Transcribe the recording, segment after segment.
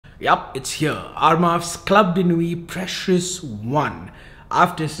Yup, it's here. Armaf's Club de Nuit Precious 1.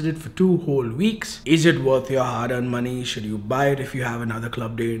 I've tested it for 2 whole weeks. Is it worth your hard-earned money? Should you buy it if you have another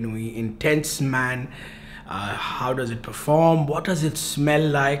Club de Nuit Intense Man? How does it perform? What does it smell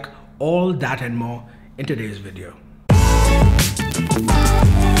like? All that and more in today's video.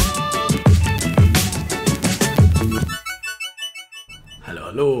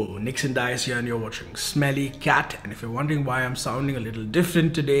 Hello, Nixon Dice here and you're watching Smelly Cat. And if you're wondering why I'm sounding a little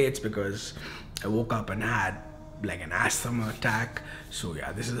different today, it's because I woke up and had like an asthma attack. So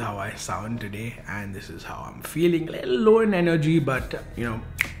yeah, this is how I sound today and this is how I'm feeling. A little low in energy, but you know,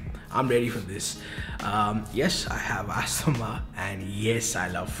 I'm ready for this. Yes, I have asthma and yes, I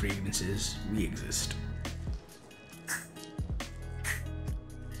love fragrances. We exist.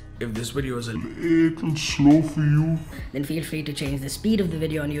 If this video is a little slow for you, then feel free to change the speed of the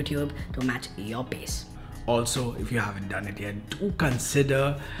video on YouTube to match your pace. Also, if you haven't done it yet, do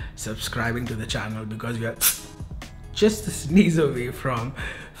consider subscribing to the channel because we are just a sneeze away from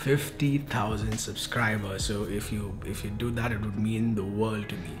 50,000 subscribers. So if you do that, it would mean the world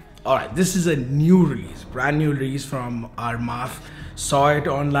to me. Alright, this is a new release, brand new release from Armaf. Saw it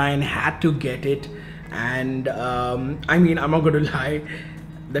online, had to get it, and I mean, I'm not gonna lie,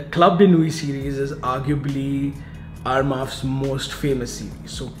 the Club de Nuit series is arguably Armaf's most famous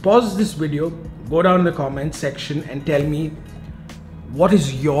series. So pause this video, go down in the comments section and tell me what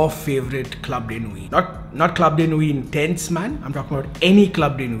is your favorite Club de Nuit. Not Club de Nuit Intense Man, I'm talking about any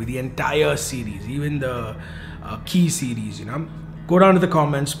Club de Nuit, the entire series, even the key series, you know. Go down to the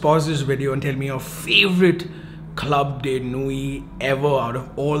comments, pause this video and tell me your favorite Club de Nuit ever out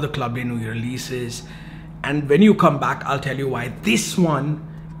of all the Club de Nuit releases. And when you come back, I'll tell you why this one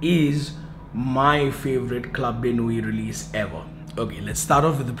is my favorite Club de Nuit release ever. Okay, let's start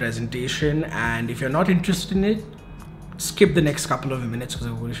off with the presentation, and if you're not interested in it, skip the next couple of minutes because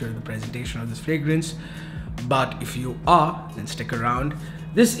I'm going to show you the presentation of this fragrance. But if you are, then stick around.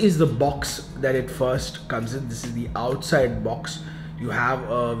 This is the box that it first comes in. This is the outside box. You have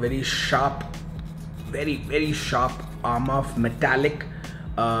a very sharp, very sharp Armaf metallic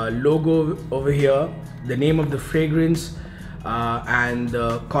logo over here, the name of the fragrance, and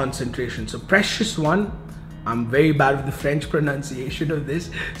the concentration. So Precious 1, I'm very bad with the French pronunciation of this,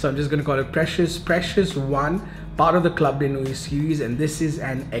 so I'm just going to call it Precious 1, part of the Club de Nuit series, and this is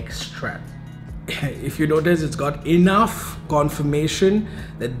an extract. If you notice, it's got enough confirmation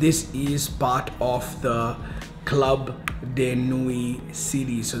that this is part of the Club de Nuit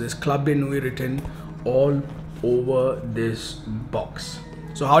series. So there's Club de Nuit written all over this box.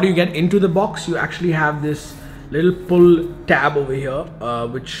 So how do you get into the box? You actually have this little pull tab over here,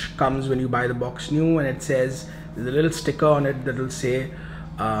 which comes when you buy the box new, and it says, there's a little sticker on it that will say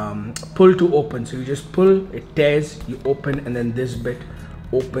pull to open. So you just pull, it tears, you open, and then this bit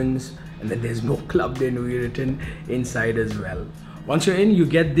opens, and then there's no Club de Nuit written inside as well. Once you're in, you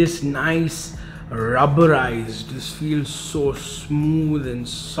get this nice rubberized, this feels so smooth and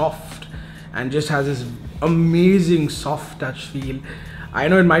soft and just has this amazing soft touch feel. I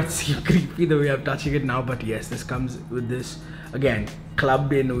know it might seem creepy the way I'm touching it now, but yes, this comes with this, again, Club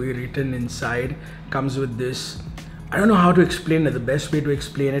de Nuit written inside, comes with this, I don't know how to explain it. The best way to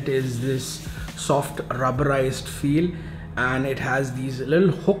explain it is this soft rubberized feel, and it has these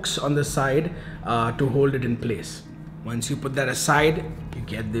little hooks on the side to hold it in place. Once you put that aside, you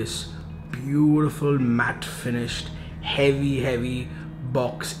get this beautiful matte finished heavy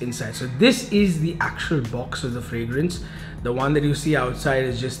box inside. So this is the actual box of the fragrance. The one that you see outside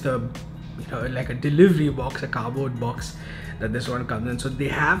is just a, you know, like a delivery box, a cardboard box that this one comes in. So they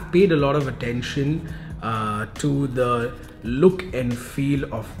have paid a lot of attention to the look and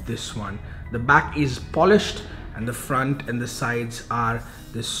feel of this one. The back is polished and the front and the sides are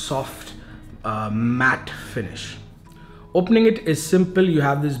this soft matte finish. Opening it is simple. You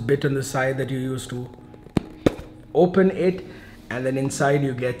have this bit on the side that you use to open it, and then inside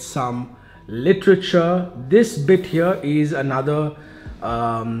you get some literature. This bit here is another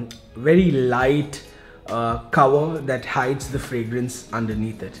very light cover that hides the fragrance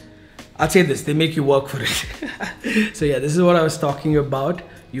underneath it. I'll say this, they make you work for it. So yeah, this is what I was talking about.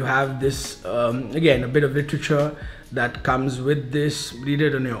 You have this, again, a bit of literature that comes with this. Read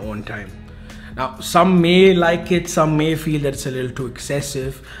it on your own time. Now, some may like it, some may feel that it's a little too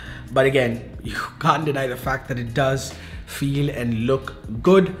excessive, but again, you can't deny the fact that it does feel and look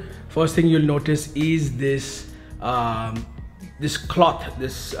good. First thing you'll notice is this this cloth,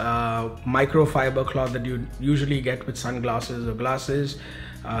 this microfiber cloth that you usually get with sunglasses or glasses.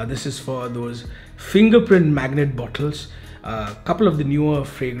 This is for those fingerprint magnet bottles. A couple of the newer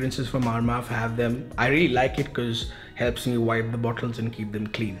fragrances from Armaf have them. I really like it because helps me wipe the bottles and keep them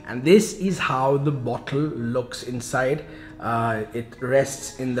clean. And this is how the bottle looks inside. It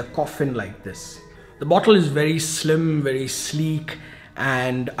rests in the coffin like this. The bottle is very slim, very sleek,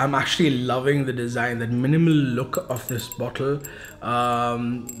 and I'm actually loving the design, that minimal look of this bottle.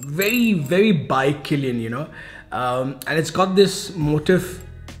 Very, very bi-Killian, you know. And it's got this motif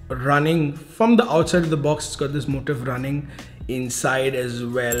running from the outside of the box. It's got this motif running inside as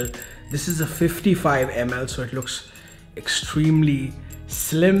well. This is a 55 ml, so it looks extremely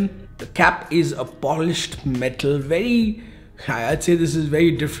slim. The cap is a polished metal. I'd say this is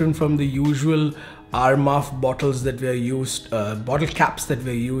very different from the usual Armaf bottles that we're used, bottle caps that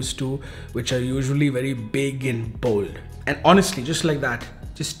we're used to, which are usually very big and bold. And honestly, just like that,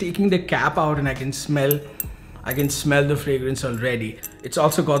 just taking the cap out and I can smell the fragrance already. It's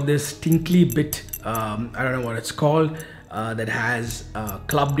also got this tinkly bit, I don't know what it's called, that has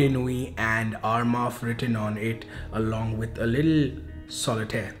Club de Nuit and Armaf written on it, along with a little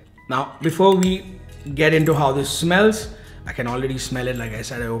solitaire. Now, before we get into how this smells, I can already smell it. Like I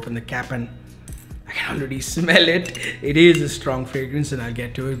said, I opened the cap and I can already smell it. It is a strong fragrance, and I'll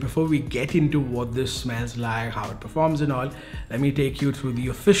get to it. Before we get into what this smells like, how it performs and all, let me take you through the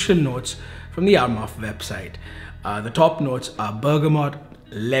official notes from the Armaf website. The top notes are bergamot,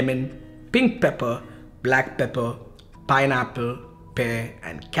 lemon, pink pepper, black pepper, pineapple, pear,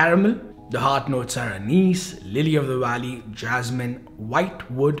 and caramel. The heart notes are anise, lily of the valley, jasmine,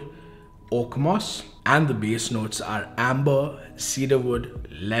 white wood, oak moss. And the base notes are amber, cedarwood,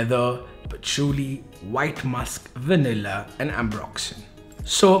 leather, patchouli, white musk, vanilla, and ambroxan.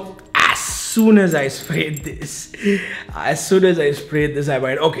 So as soon as I sprayed this, I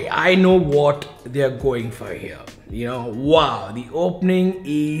went, okay, I know what they're going for here. You know, wow, the opening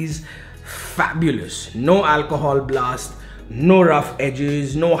is fabulous. No alcohol blast, no rough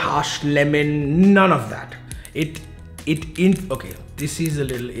edges, no harsh lemon, none of that. Okay, this is a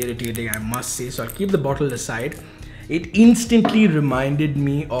little irritating, I must say, so I'll keep the bottle aside. It instantly reminded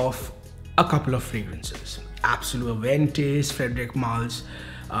me of a couple of fragrances. Absolu, Aventus, Frederic Mal's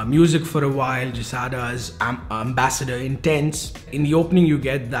Music for a While, Gisada's Ambassador Intense. In the opening, you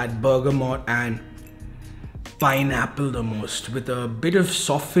get that bergamot and pineapple the most, with a bit of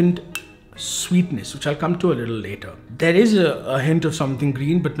softened sweetness, which I'll come to a little later. There is a hint of something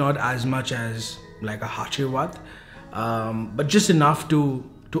green, but not as much as like a Hachewat, but just enough to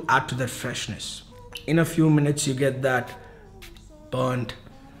add to that freshness. In a few minutes, you get that burnt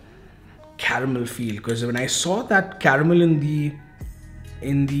caramel feel, because when I saw that caramel in the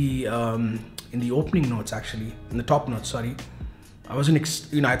opening notes, actually in the top notes, sorry, I wasn't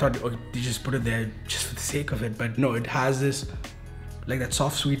I thought, okay, they just put it there just for the sake of it, but no, it has this, like that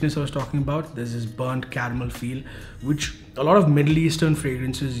soft sweetness I was talking about. There's this burnt caramel feel, which a lot of Middle Eastern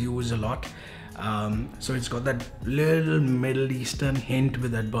fragrances use a lot. So it's got that little Middle Eastern hint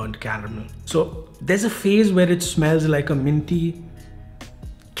with that burnt caramel. So there's a phase where it smells like a minty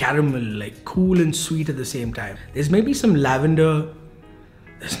caramel, like cool and sweet at the same time. There's maybe some lavender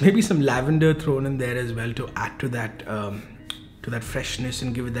thrown in there as well to add to that freshness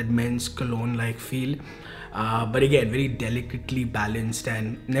and give it that men's cologne like feel. But again, very delicately balanced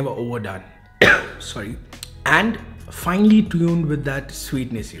and never overdone. Sorry. And finely tuned with that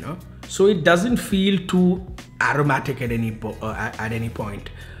sweetness, you know. So it doesn't feel too aromatic at any point.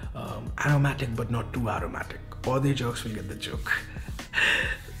 Aromatic, but not too aromatic. All the jokes will get the joke.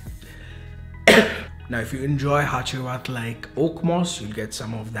 Now, if you enjoy Hachewat like oak moss, you'll get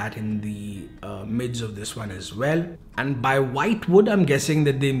some of that in the mids of this one as well. And by white wood, I'm guessing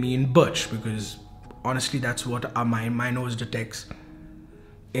that they mean birch, because honestly, that's what my nose detects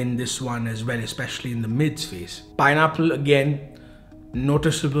in this one as well, especially in the mids phase. Pineapple, again,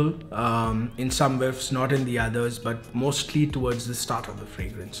 noticeable in some whiffs, not in the others, but mostly towards the start of the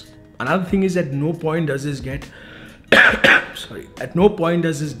fragrance. Another thing is, at no point does this get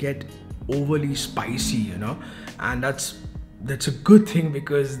overly spicy, you know, and that's a good thing,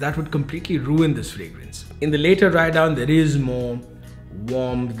 because that would completely ruin this fragrance. In the later dry down, there is more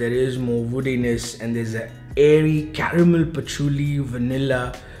warmth, there is more woodiness, and there's an airy caramel, patchouli,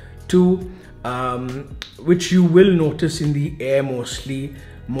 vanilla too, which you will notice in the air mostly,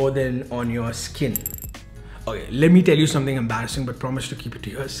 more than on your skin. Okay, let me tell you something embarrassing, but promise to keep it to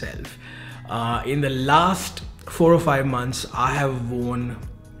yourself. In the last 4 or 5 months, I have worn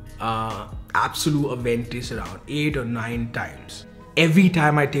Absolu Aventus around 8 or 9 times. Every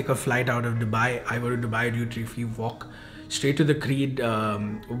time I take a flight out of Dubai, I go to Dubai duty free, walk straight to the Creed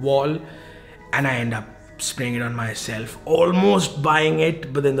wall, and I end up spraying it on myself, almost buying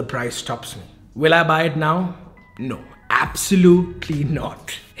it, but then the price stops me. Will I buy it now? No, Absolutely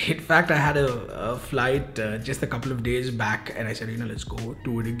not. In fact, I had a flight just a couple of days back, and I said, let's go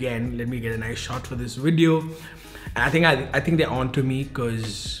do it again. Let me get a nice shot for this video. And I think they're on to me,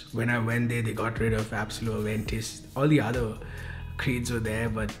 because when I went there, they got rid of Absolu, Aventus. All the other creeds were there,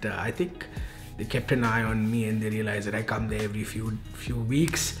 but I think they kept an eye on me, and they realized that I come there every few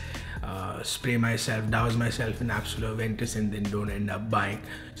weeks, spray myself, douse myself in Absolu, Aventus, and then don't end up buying.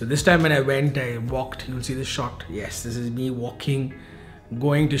 So this time when I went, I walked. You'll see the shot. Yes, this is me walking,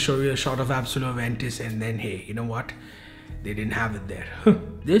 going to show you a shot of Absolu, Aventus, and then hey, you know what? They didn't have it there.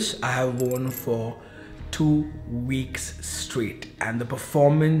 This I have worn for 2 weeks straight, and the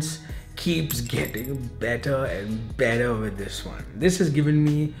performance keeps getting better and better with this one. This has given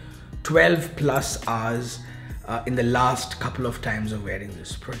me 12 plus hours in the last couple of times of wearing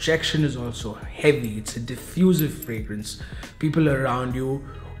this. Projection is also heavy. It's a diffusive fragrance. People around you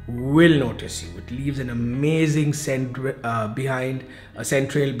will notice you. It leaves an amazing scent behind, a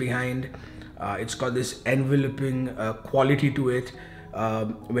scent trail behind. It's got this enveloping quality to it,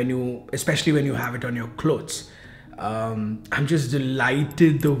 especially when you have it on your clothes. I'm just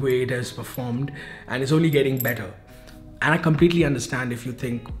delighted the way it has performed, and it's only getting better. And I completely understand if you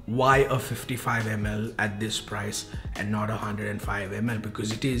think, why a 55 ml at this price and not a 105 ml,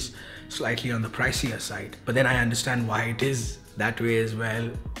 because it is slightly on the pricier side. But then I understand why it is that way as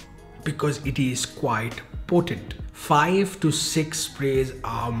well, because it is quite potent. 5 to 6 sprays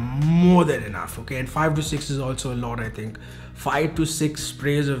are more than enough, okay? And 5 to 6 is also a lot, I think. 5 to 6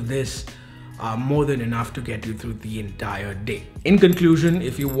 sprays of this are more than enough to get you through the entire day. In conclusion,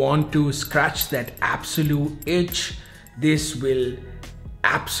 if you want to scratch that Absolu itch, this will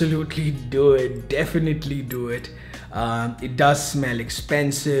absolutely do it. Definitely do it. It does smell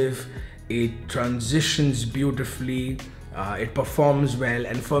expensive. It transitions beautifully. It performs well.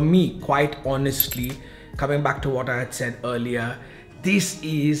 And for me, quite honestly, coming back to what I had said earlier, this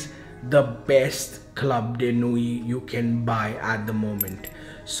is the best Club de Nuit you can buy at the moment.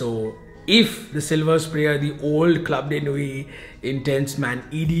 So if the silver sprayer, the old Club de Nuit Intense Man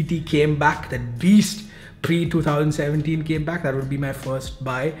EDT came back, that beast pre-2017 came back, that would be my first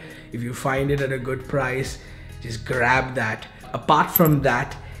buy. If you find it at a good price, just grab that. Apart from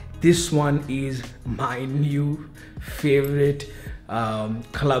that, this one is my new favorite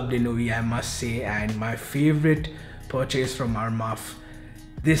Club de Nuit, I must say, and my favorite purchase from Armaf,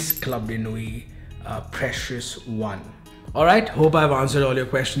 this Club de Nuit Precious one. Alright, hope I've answered all your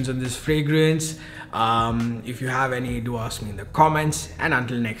questions on this fragrance. If you have any, do ask me in the comments, and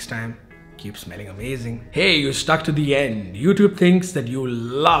until next time, keep smelling amazing. Hey, you stuck to the end. YouTube thinks that you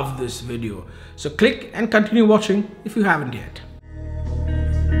love this video, so click and continue watching if you haven't yet.